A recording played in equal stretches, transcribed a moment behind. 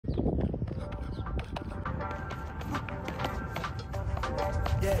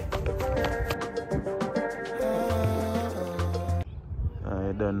I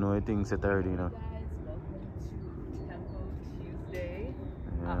don't know things at 30, you know. Guys, welcome to Tempo Tuesday.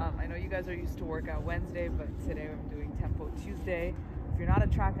 I know you guys are used to Workout Wednesday, but today I'm doing Tempo Tuesday. If you're not a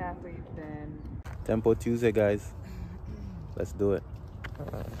track athlete, then Tempo Tuesday, guys. Let's do it.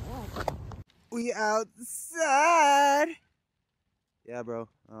 We outside. Yeah, bro.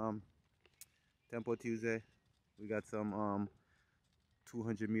 Tempo Tuesday. We got some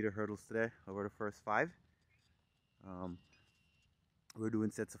 200-meter hurdles today over the first 5. We're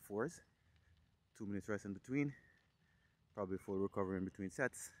doing sets of 4s. 2 minutes rest in between. Probably full recovery in between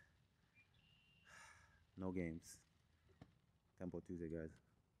sets. No games. Tempo Tuesday, guys.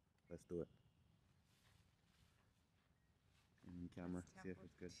 Let's do it. In camera, see if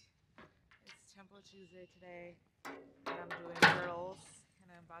it's good. it's Tempo Tuesday today, and I'm doing hurdles,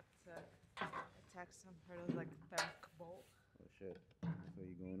 and I'm about to attack some hurdles like Femke Bowl. Oh shit. So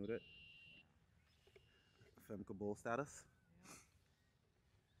you going with it? Femke Bowl status?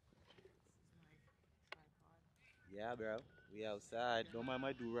 Yeah, bro. We outside. Don't mind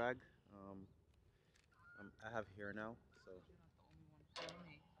my do-rag. I have hair now, so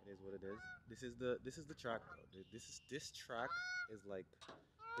it is what it is. This is the track. This track is like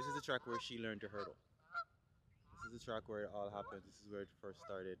the track where she learned to hurdle. This is the track where it all happened. This is where it first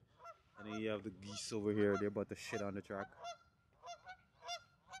started. And then you have the geese over here. They're about to shit on the track.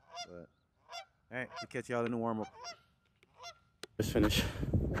 But all right, we'll catch y'all in the warm-up. Just finished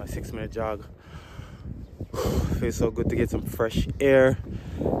my 6-minute jog. Feels so good to get some fresh air.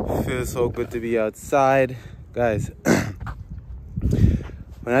 Feels so good to be outside. Guys,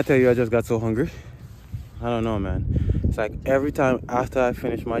 when I tell you I just got so hungry, I don't know, man. It's like every time after I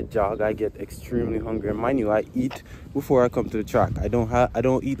finish my jog, I get extremely hungry. And mind you, I eat before I come to the track. I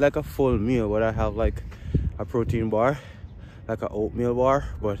don't eat like a full meal, but I have like a protein bar, like an oatmeal bar,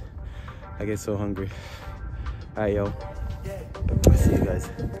 but I get so hungry. All right, yo. I'll see you guys.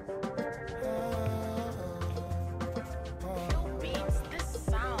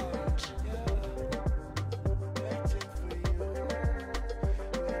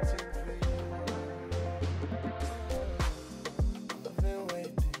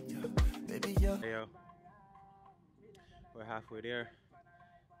 Hey yo, we're halfway there,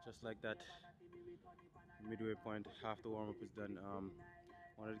 just like that. Midway point, half the warm-up is done.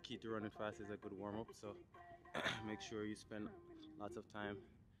 One of the key to running fast is a good warm-up, so make sure you spend lots of time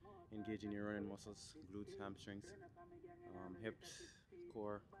engaging your running muscles, glutes, hamstrings, hips,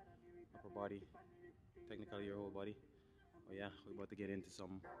 core, upper body, technically your whole body. Oh yeah, we're about to get into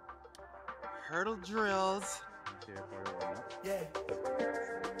some hurdle drills. Yeah.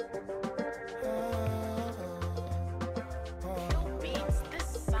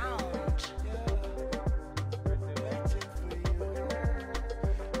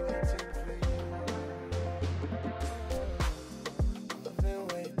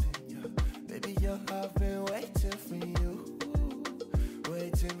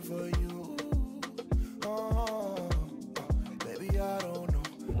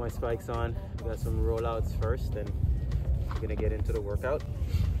 My spikes on. We got some rollouts first, and we're gonna get into the workout.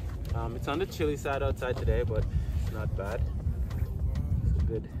 It's on the chilly side outside today, but it's not bad. It's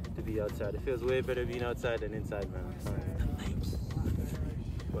good to be outside. It feels way better being outside than inside, man.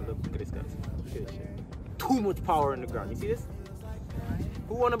 Well, look at this, guys. Look at this shit. Too much power in the ground. You see this?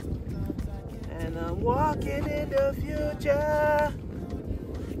 Who wanna? And I'm walking in the future.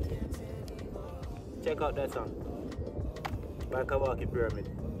 Check out that song. Like a walking pyramid.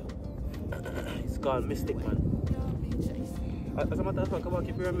 It's called Mystic, man. As a matter of fact,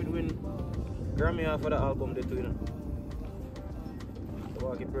 Walking Pyramid win Grammy for the album they do, you know. The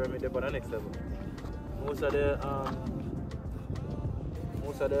Walking Pyramid they're on the next level. Most of the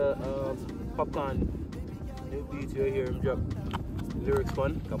popcorn new beats you hear him drop. Lyrics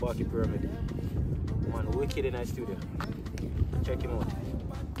fun, Walking Pyramid. Man, wicked in that studio. Check him out.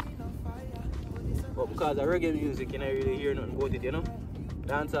 But because of reggae music, you don't really hear nothing about it, you know.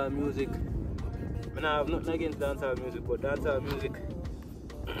 Dancehall music, I have nothing against dancehall music, but dancehall music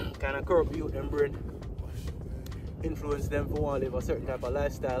kind of corrupt youth and brain, influence them for one live a certain type of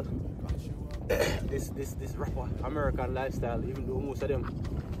lifestyle. this rapper American lifestyle, even though most of them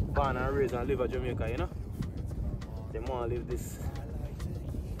born and raised and live in Jamaica, you know, they want to live this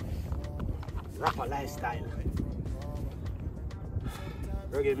rapper lifestyle.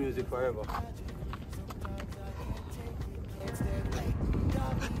 Reggae music forever. That's it.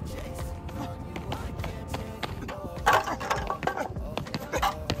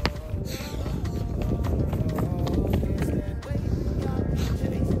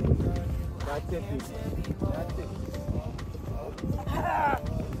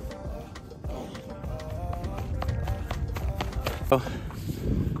 So,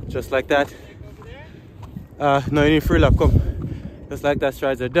 just like that. No, you need free lap, come. Just like that,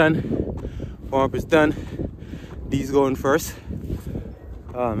 strides are done. Warm up is done. These going first.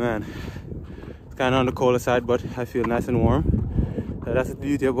 Oh man, it's kind of on the colder side, but I feel nice and warm. So that's the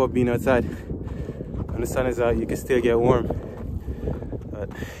beauty about being outside. When the sun is out, you can still get warm. But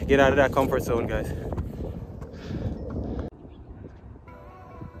get out of that comfort zone, guys.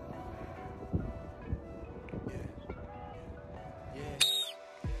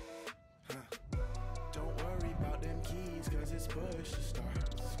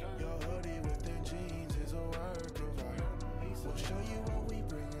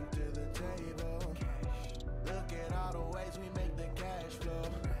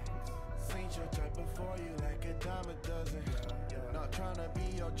 Not trying to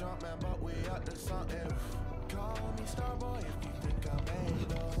be your jump man, but we up to something. Call me star boy if you think I'm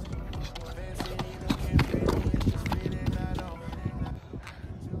able. Fancy looking pretty, it's just feeling I know.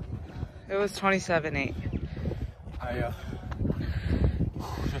 It was 27.8.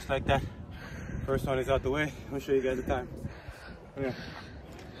 Just like that. First one is out the way. I'll show you guys the time. Yeah.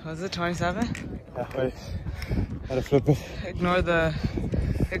 Was it 27? Yeah, wait. Gotta flip it. Ignore it.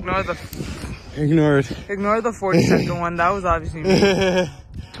 Ignore it. Ignore the 40-second one. That was obviously me.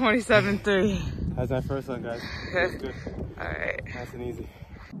 27.3. That's my first one, guys. That's good. Alright. Nice and easy.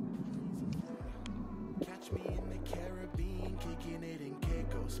 Catch me in the Caribbean, kicking it in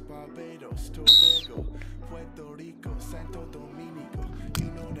Caicos, Barbados, Tobago, Puerto Rico, Santo Domingo.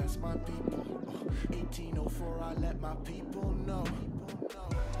 You know that's my people. 1804, I let my people know.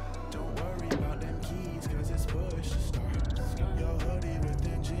 Don't worry about them keys, cause it's push to start. Your hoodie with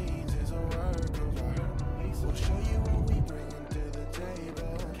them jeans is a work of art. We'll show you what we bring to the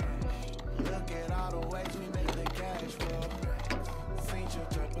table. Look at all the ways we make the cash flow. Seen your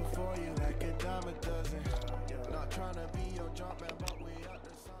truck before you like a dime a dozen. Not trying to be your jump man, but we up to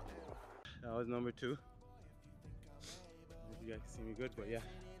something. That was number 2. If you guys can see me good, but yeah,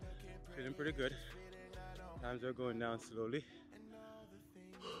 feeling pretty good. Times are going down slowly.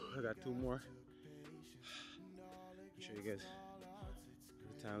 I got 2 more. I'll show you guys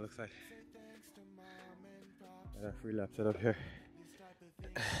what the time looks like. Got our free lap set up here.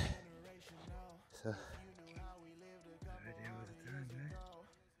 So, right there was the time, guys.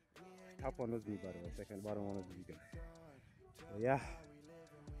 Top one was me, by the way. Second, bottom one was you guys. So yeah,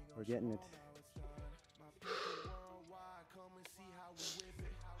 we're getting it.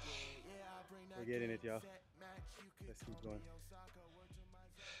 We're getting it, y'all. Let's keep going.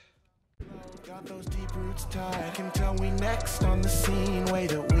 Got those deep roots tied, can tell we next on the scene. Way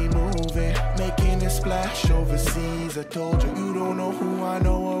that we move it, making a splash overseas. I told you, you don't know who I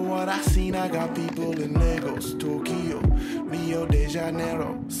know or what I seen. I got people in Lagos, Tokyo, Rio de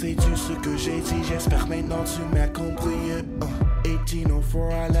Janeiro. Sais-tu ce que j'ai dit? J'espère maintenant tu m'as compris.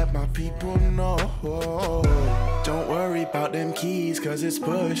 1804, I let my people know. Don't worry about them keys, cause it's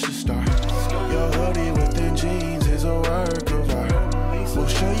push to start. Your hoodie with them jeans is a work of art. We'll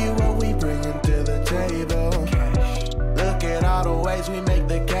show you what we bring to the table. Look at all the ways we make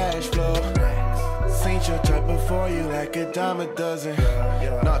the cash flow. Seen your truck before you like a dime a dozen.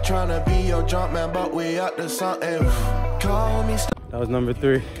 Not trying to be your jump man, but we up to something. Call me. That was number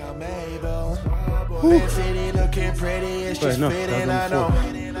 3. City looking pretty, it's just fitting, I know.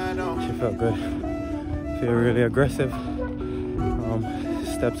 She felt good. Feel really aggressive.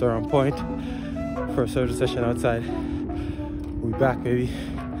 Steps are on point. First surgery session outside. We back, baby.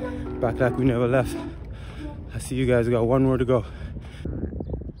 Back like we never left. I see you guys got 1 more to go.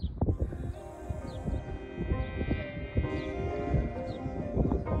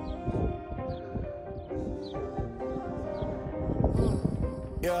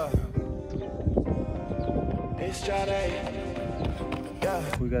 Yeah. It's Johnny. Yeah.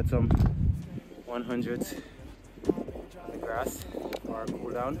 We got some 100s on the grass for our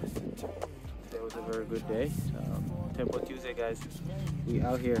cool down. Today was a very good day. Tempo Tuesday, guys. We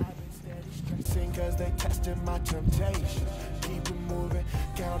out here. Cause they tested my temptation. Keep it moving,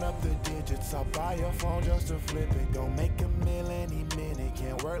 count up the digits. I'll buy your phone just to flip it. Gon' make a meal any minute.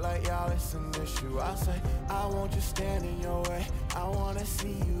 Can't work like y'all, it's an issue. I say, I won't just stand in your way. I wanna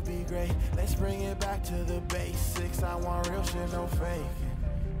see you be great. Let's bring it back to the basics. I want real shit, no faking.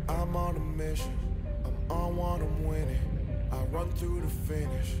 I'm on a mission. I'm on one, I'm winning. I run through the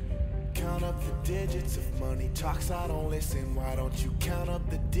finish. Count up the digits. If money talks, I don't listen. Why don't you count up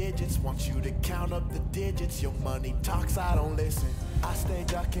the digits? Want you to count up the digits. Your money talks, I don't listen. I stay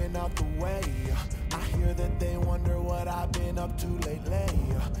ducking out the way. I hear that they wonder what I've been up to lately.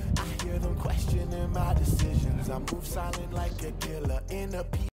 I hear them questioning my decisions. I move silent like a killer in a